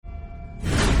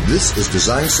This is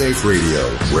Design Safe Radio,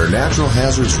 where natural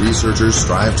hazards researchers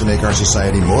strive to make our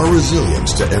society more resilient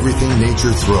to everything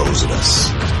nature throws at us.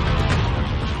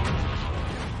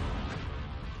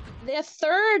 The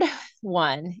third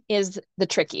one is the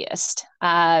trickiest.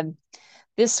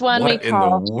 This one what in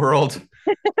the world?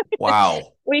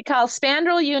 Wow. We call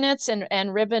spandrel units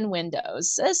and ribbon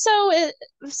windows. So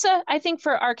I think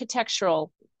for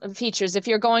architectural features, if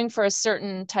you're going for a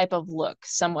certain type of look,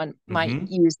 someone might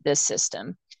use this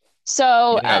system.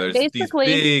 So there's basically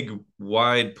these big,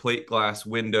 wide plate glass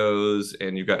windows,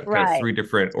 and you've got kind of three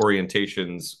different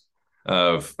orientations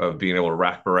of being able to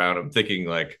wrap around. I'm thinking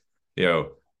like,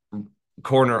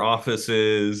 corner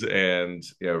offices and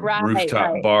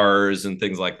rooftop bars and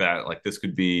things like that. Like this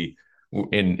could be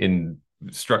in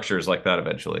structures like that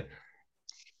eventually.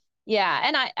 Yeah,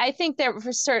 and I think that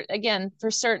for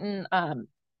certain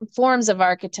forms of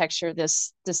architecture,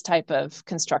 this type of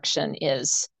construction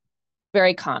is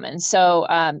very common. So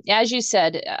as you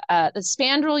said, the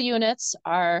spandrel units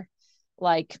are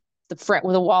like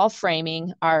the wall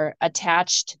framing are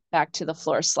attached back to the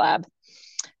floor slab.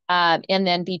 And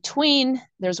then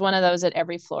there's one of those at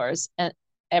every floor.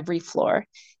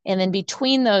 And then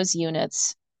between those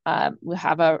units, we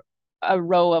have a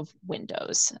row of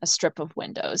windows, a strip of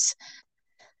windows.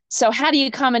 So how do you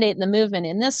accommodate the movement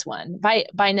in this one?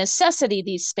 By necessity,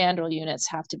 these spandrel units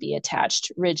have to be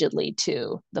attached rigidly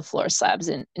to the floor slabs.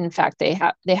 And in fact, they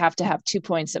have to have 2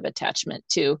 points of attachment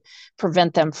to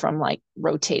prevent them from like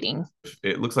rotating.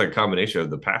 It looks like a combination of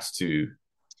the past two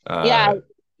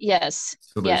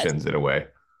solutions in a way.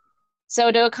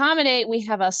 So to accommodate, we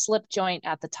have a slip joint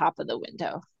at the top of the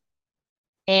window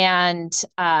and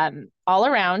all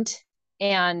around.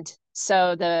 And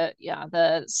so the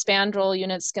spandrel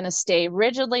unit's going to stay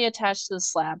rigidly attached to the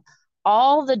slab.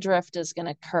 All the drift is going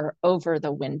to occur over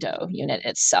the window unit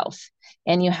itself.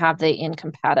 And you have the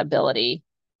incompatibility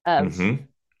of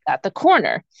at the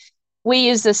corner. We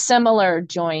use a similar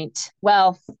joint.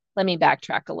 Well, let me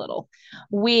backtrack a little.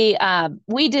 We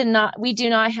do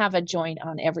not have a joint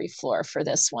on every floor for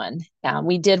this one.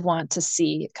 We did want to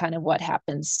see kind of what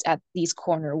happens at these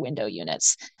corner window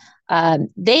units.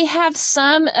 They have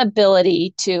some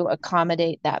ability to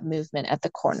accommodate that movement at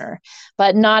the corner,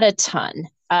 but not a ton.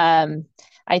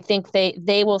 I think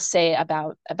they will say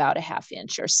about a half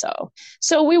inch or so.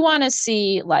 So we want to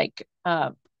see like,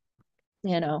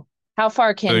 how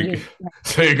far can you?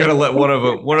 So you're gonna let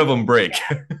one of them break.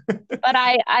 But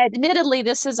I admittedly,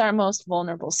 this is our most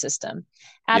vulnerable system.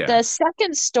 At the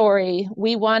second story,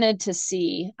 we wanted to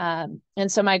see, and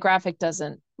so my graphic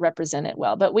doesn't represent it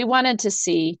well, but we wanted to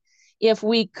see if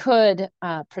we could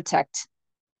protect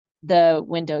the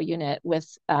window unit with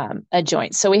a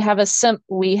joint. So we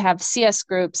have CS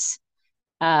Group's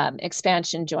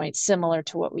expansion joint similar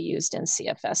to what we used in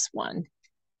CFS1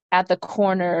 at the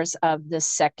corners of the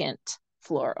second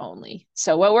floor only.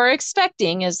 So what we're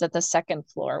expecting is that the second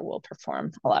floor will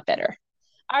perform a lot better.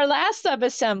 Our last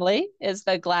subassembly is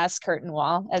the glass curtain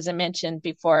wall, as I mentioned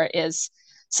before, is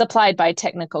supplied by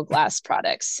Technical Glass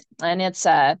Products. And it's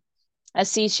a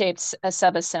C-shaped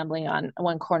subassembly on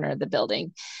one corner of the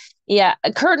building. Yeah,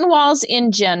 curtain walls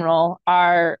in general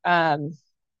are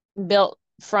built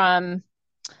from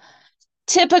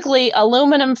typically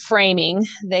aluminum framing.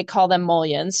 They call them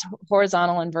mullions,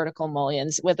 horizontal and vertical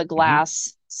mullions with a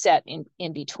glass set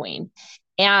in between.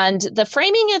 And the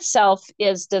framing itself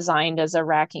is designed as a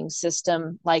racking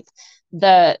system. Like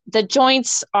the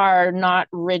joints are not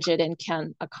rigid and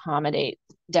can accommodate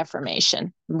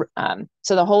deformation.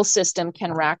 So the whole system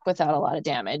can rack without a lot of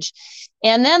damage.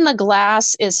 And then the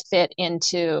glass is fit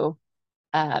into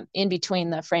in between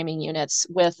the framing units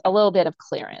with a little bit of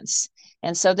clearance.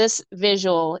 And so this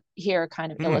visual here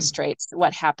kind of illustrates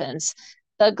what happens.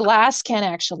 The glass can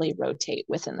actually rotate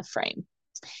within the frame.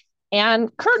 And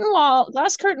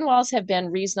glass curtain walls have been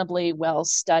reasonably well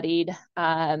studied.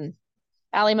 Ali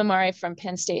Mamari from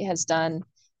Penn State has done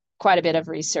quite a bit of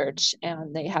research,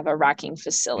 and they have a racking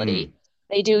facility.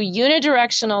 They do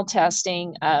unidirectional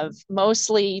testing of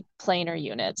mostly planar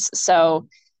units. So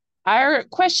our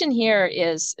question here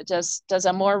is, does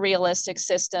a more realistic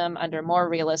system under more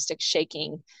realistic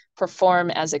shaking perform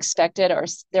as expected, or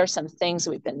there are some things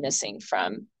we've been missing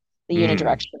from the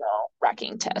unidirectional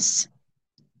racking tests?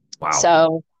 Wow.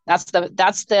 So that's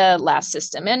the last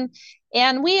system.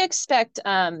 And we expect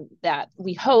that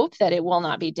we hope that it will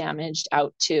not be damaged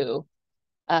out to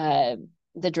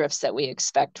the drifts that we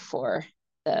expect for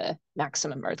the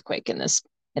maximum earthquake in this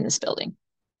building.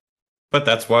 But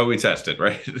that's why we test it,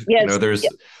 right? Yes.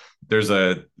 There's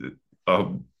a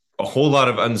whole lot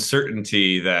of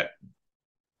uncertainty that,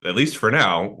 at least for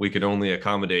now, we can only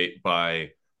accommodate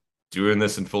by doing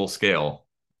this in full scale,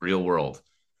 real world.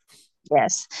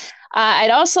 Yes.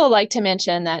 I'd also like to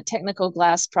mention that Technical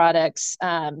Glass Products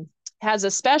has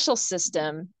a special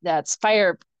system that's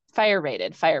fire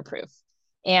rated, fireproof.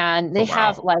 And they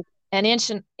have like an inch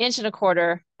and a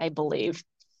quarter, I believe,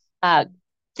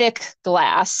 thick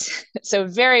glass. So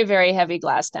very, very heavy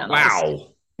glass panels. Wow.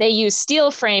 They use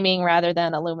steel framing rather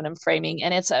than aluminum framing,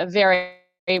 and it's a very,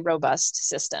 very robust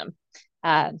system.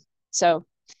 So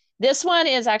this one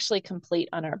is actually complete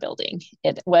on our building.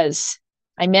 It was,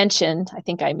 I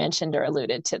think I mentioned or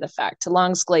alluded to the fact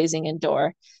Long's Glazing and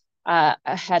Door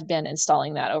had been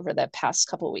installing that over the past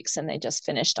couple of weeks, and they just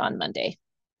finished on Monday.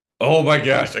 Oh my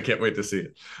gosh, I can't wait to see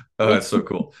it. Oh, that's so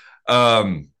cool.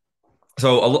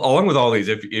 So along with all these,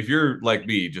 if you're like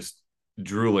me, just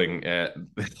drooling at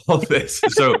all this.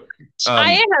 So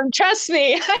I am, trust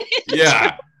me.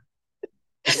 Yeah.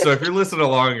 So if you're listening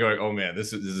along and going, oh man,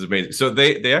 this is amazing. So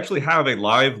they actually have a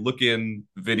live look-in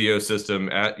video system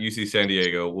at UC San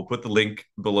Diego. We'll put the link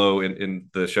below in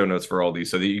the show notes for all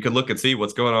these so that you can look and see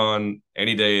what's going on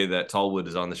any day that Tallwood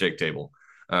is on the shake table.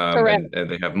 And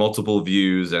they have multiple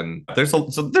views, and there's a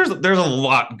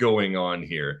lot going on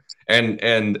here.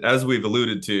 And as we've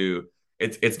alluded to,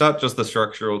 it's not just the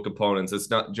structural components, it's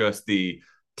not just the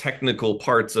technical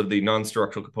parts of the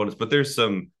non-structural components, but there's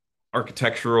some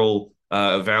architectural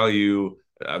value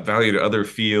to other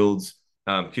fields.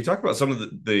 Can you talk about some of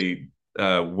the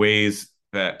ways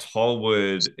that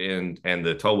Tallwood and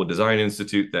the Tallwood Design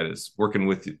Institute that is working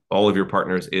with all of your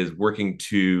partners is working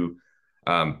to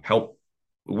help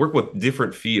work with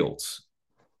different fields?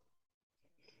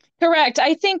 Correct.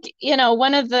 I think,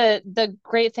 one of the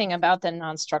great thing about the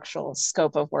non-structural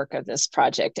scope of work of this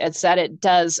project is that it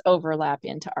does overlap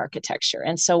into architecture.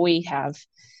 And so we have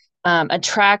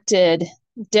attracted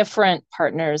different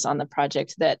partners on the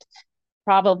project that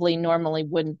probably normally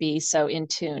wouldn't be so in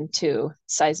tune to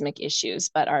seismic issues,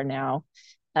 but are now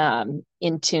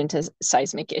in tune to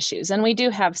seismic issues. And we do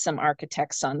have some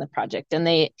architects on the project, and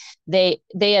they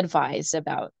advise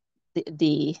about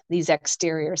these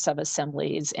exterior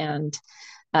subassemblies, and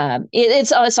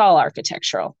it's all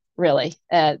architectural, really.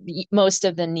 Most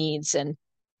of the needs in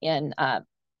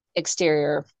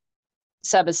exterior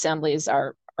subassemblies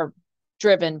are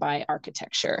driven by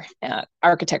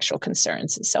architectural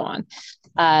concerns, and so on.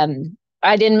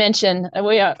 I didn't mention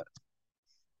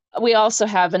we also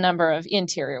have a number of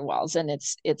interior walls, and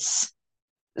it's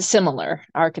similar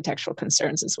architectural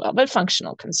concerns as well, but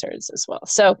functional concerns as well.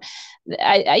 So,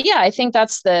 I think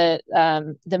that's the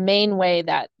main way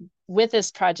that with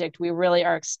this project we really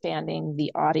are expanding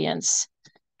the audience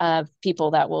of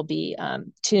people that will be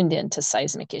tuned into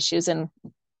seismic issues and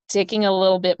taking a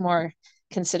little bit more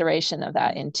consideration of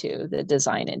that into the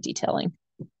design and detailing.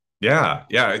 Yeah.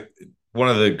 One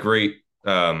of the great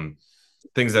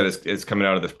things that is coming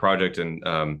out of this project,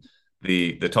 and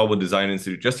the Tallwood Design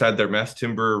Institute just had their mass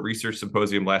timber research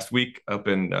symposium last week up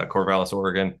in Corvallis,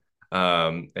 Oregon,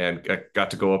 and I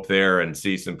got to go up there and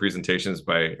see some presentations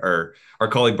by our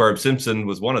colleague Barb Simpson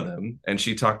was one of them, and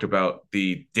she talked about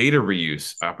the data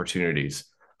reuse opportunities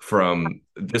from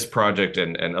this project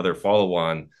and other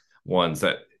follow-on ones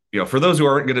that, for those who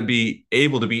aren't going to be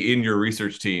able to be in your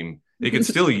research team, they can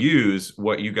still use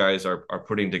what you guys are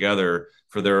putting together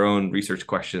for their own research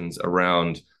questions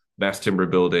around mass timber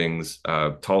buildings,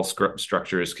 tall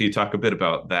structures. Can you talk a bit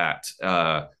about that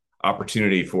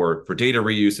opportunity for data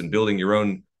reuse and building your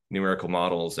own numerical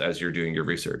models as you're doing your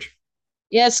research?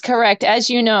 Yes, correct. As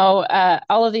you know,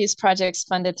 all of these projects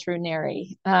funded through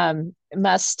NARI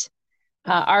must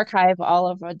archive all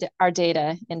of our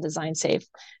data in DesignSafe.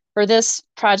 For this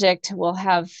project, we'll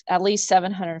have at least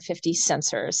 750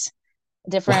 sensors,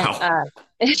 different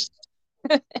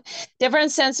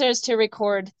different sensors to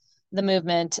record the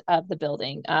movement of the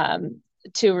building,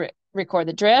 to record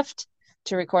the drift,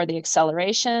 to record the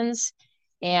accelerations,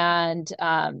 and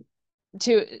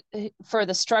for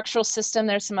the structural system,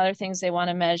 there's some other things they want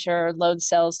to measure, load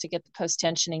cells to get the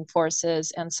post-tensioning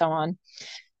forces, and so on.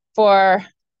 For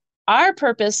our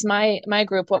purpose, my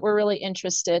group, what we're really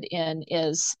interested in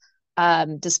is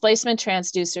displacement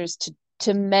transducers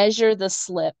to measure the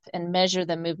slip and measure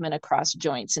the movement across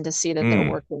joints and to see that they're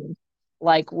working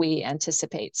like we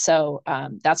anticipate. So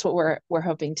that's what we're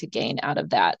hoping to gain out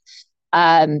of that.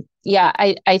 I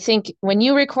think when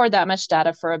you record that much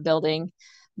data for a building,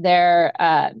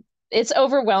 it's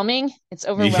overwhelming. It's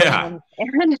overwhelming. Yeah.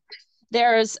 And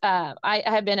there's I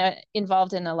have been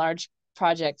involved in a large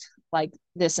project like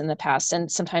this in the past, and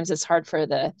sometimes it's hard for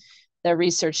the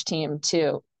research team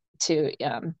to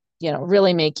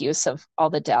really make use of all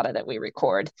the data that we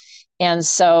record. And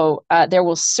so there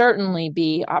will certainly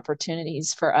be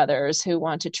opportunities for others who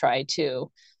want to try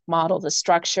to model the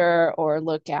structure or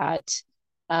look at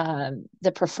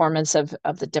the performance of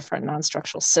the different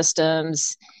non-structural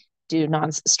systems, do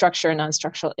non-structure and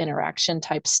non-structural interaction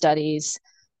type studies.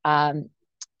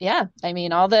 Yeah, I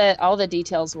mean, all the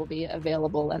details will be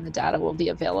available and the data will be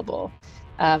available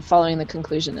following the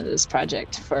conclusion of this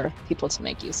project for people to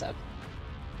make use of.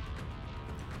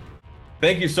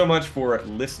 Thank you so much for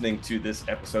listening to this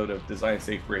episode of Design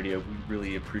Safe Radio. We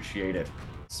really appreciate it.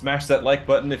 Smash that like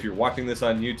button if you're watching this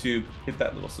on YouTube. Hit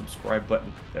that little subscribe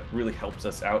button. That really helps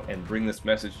us out and bring this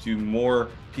message to more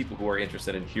people who are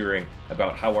interested in hearing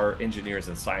about how our engineers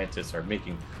and scientists are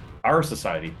making our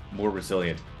society more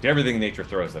resilient to everything nature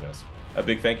throws at us. A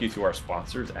big thank you to our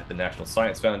sponsors at the National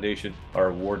Science Foundation. Our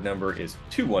award number is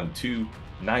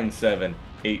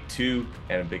 212-9782.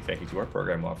 And a big thank you to our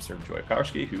program officer, Joy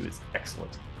Kowski, who is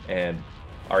excellent. And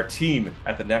our team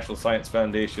at the National Science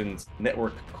Foundation's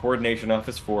Network Coordination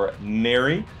Office for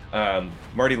NARI.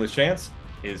 Marty LaChance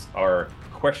is our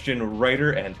question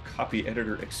writer and copy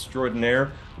editor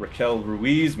extraordinaire. Raquel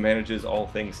Ruiz manages all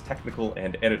things technical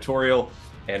and editorial.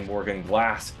 And Morgan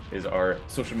Glass is our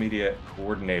social media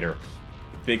coordinator.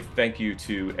 Big thank you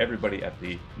to everybody at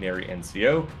the NARI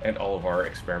NCO and all of our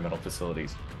experimental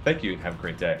facilities. Thank you and have a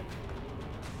great day.